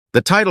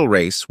The title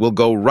race will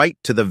go right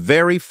to the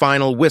very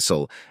final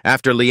whistle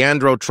after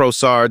Leandro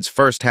Trossard's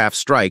first-half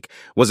strike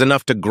was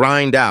enough to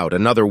grind out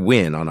another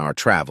win on our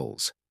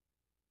travels.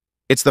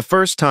 It's the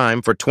first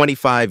time for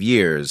 25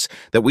 years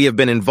that we have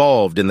been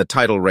involved in the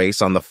title race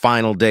on the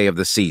final day of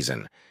the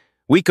season.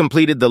 We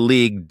completed the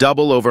league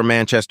double over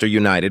Manchester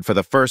United for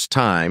the first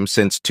time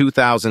since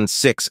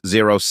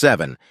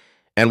 2006-07,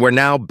 and we're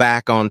now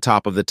back on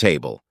top of the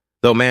table,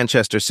 though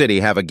Manchester City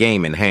have a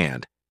game in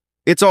hand.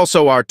 It's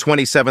also our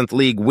 27th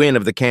league win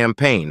of the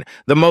campaign,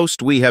 the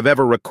most we have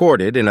ever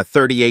recorded in a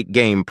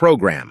 38-game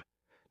program.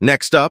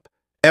 Next up,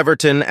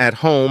 Everton at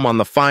home on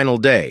the final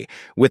day,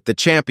 with the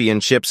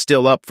championship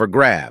still up for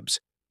grabs.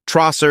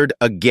 Trossard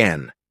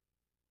again.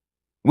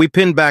 We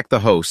pinned back the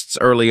hosts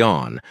early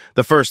on.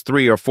 The first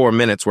 3 or 4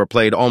 minutes were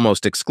played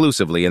almost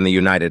exclusively in the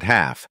United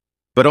half,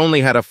 but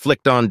only had a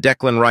flicked-on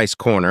Declan Rice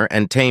corner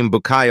and tame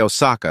Bukayo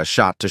Saka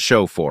shot to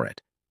show for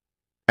it.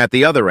 At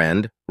the other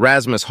end,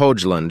 Rasmus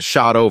Højlund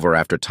shot over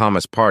after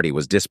Thomas Partey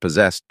was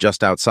dispossessed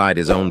just outside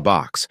his own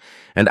box,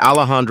 and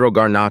Alejandro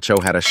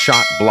Garnacho had a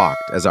shot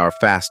blocked as our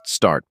fast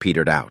start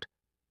petered out.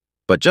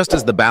 But just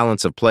as the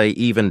balance of play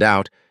evened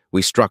out,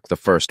 we struck the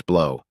first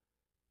blow.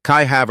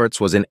 Kai Havertz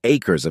was in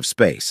acres of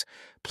space,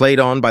 played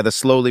on by the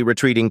slowly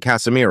retreating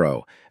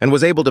Casemiro, and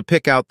was able to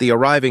pick out the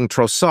arriving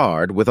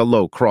Trossard with a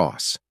low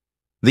cross.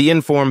 The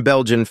informed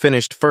Belgian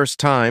finished first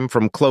time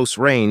from close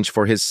range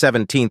for his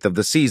 17th of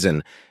the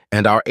season,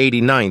 and our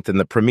 89th in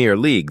the Premier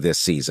League this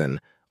season,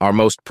 our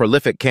most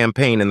prolific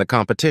campaign in the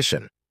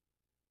competition.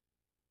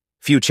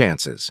 Few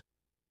chances.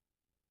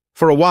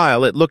 For a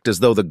while, it looked as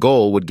though the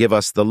goal would give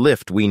us the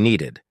lift we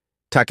needed.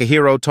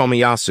 Takehiro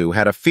Tomiyasu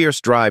had a fierce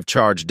drive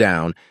charge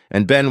down,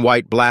 and Ben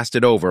White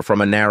blasted over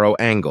from a narrow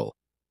angle.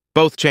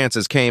 Both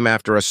chances came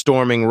after a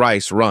storming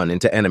Rice run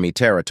into enemy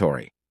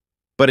territory.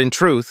 But in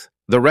truth,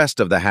 the rest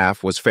of the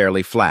half was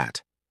fairly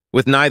flat,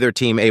 with neither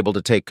team able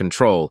to take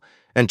control,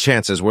 and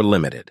chances were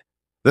limited.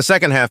 The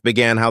second half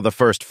began how the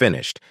first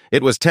finished.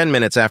 It was 10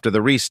 minutes after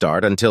the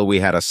restart until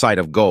we had a sight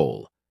of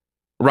goal.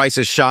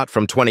 Rice's shot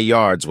from 20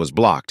 yards was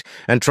blocked,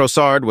 and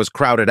Trossard was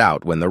crowded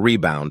out when the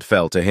rebound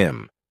fell to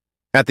him.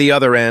 At the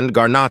other end,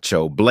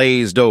 Garnacho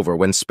blazed over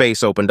when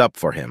space opened up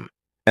for him.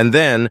 And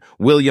then,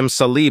 William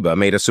Saliba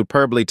made a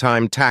superbly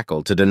timed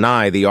tackle to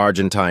deny the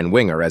Argentine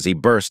winger as he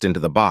burst into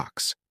the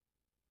box.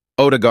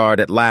 Odegaard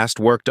at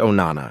last worked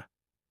Onana.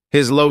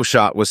 His low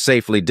shot was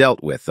safely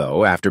dealt with,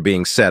 though, after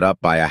being set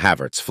up by a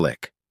Havertz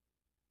flick.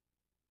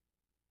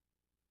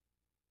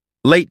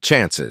 Late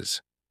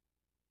chances.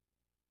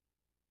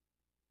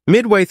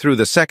 Midway through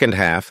the second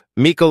half,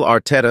 Mikel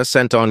Arteta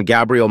sent on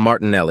Gabriel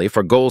Martinelli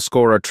for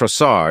goal-scorer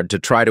Trossard to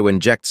try to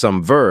inject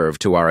some verve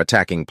to our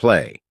attacking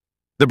play.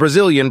 The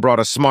Brazilian brought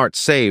a smart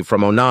save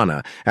from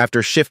Onana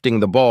after shifting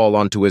the ball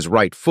onto his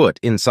right foot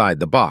inside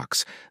the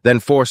box, then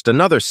forced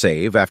another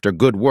save after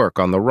good work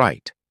on the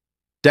right.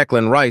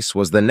 Declan Rice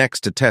was the next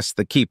to test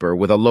the keeper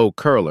with a low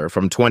curler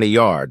from 20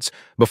 yards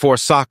before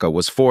Saka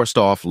was forced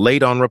off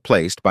late on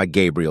replaced by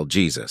Gabriel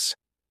Jesus.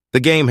 The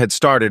game had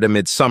started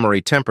amid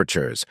summery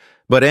temperatures,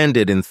 but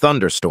ended in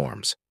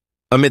thunderstorms.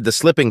 Amid the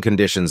slipping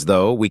conditions,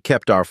 though, we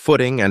kept our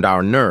footing and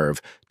our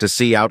nerve to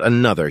see out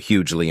another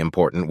hugely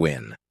important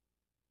win.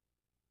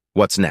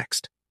 What's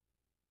next?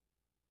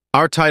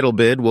 Our title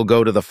bid will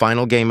go to the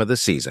final game of the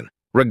season,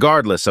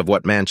 regardless of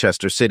what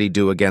Manchester City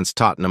do against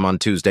Tottenham on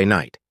Tuesday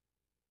night.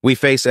 We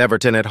face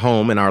Everton at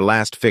home in our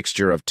last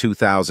fixture of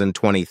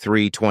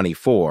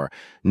 2023-24,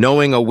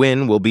 knowing a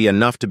win will be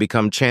enough to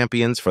become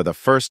champions for the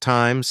first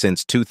time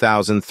since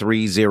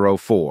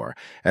 2003-04,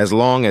 as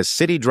long as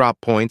City drop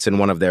points in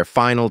one of their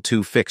final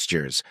 2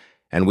 fixtures,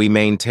 and we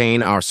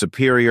maintain our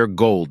superior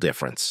goal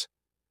difference.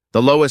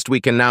 The lowest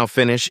we can now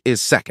finish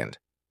is second.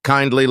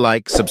 Kindly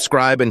like,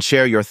 subscribe, and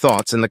share your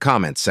thoughts in the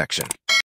comments section.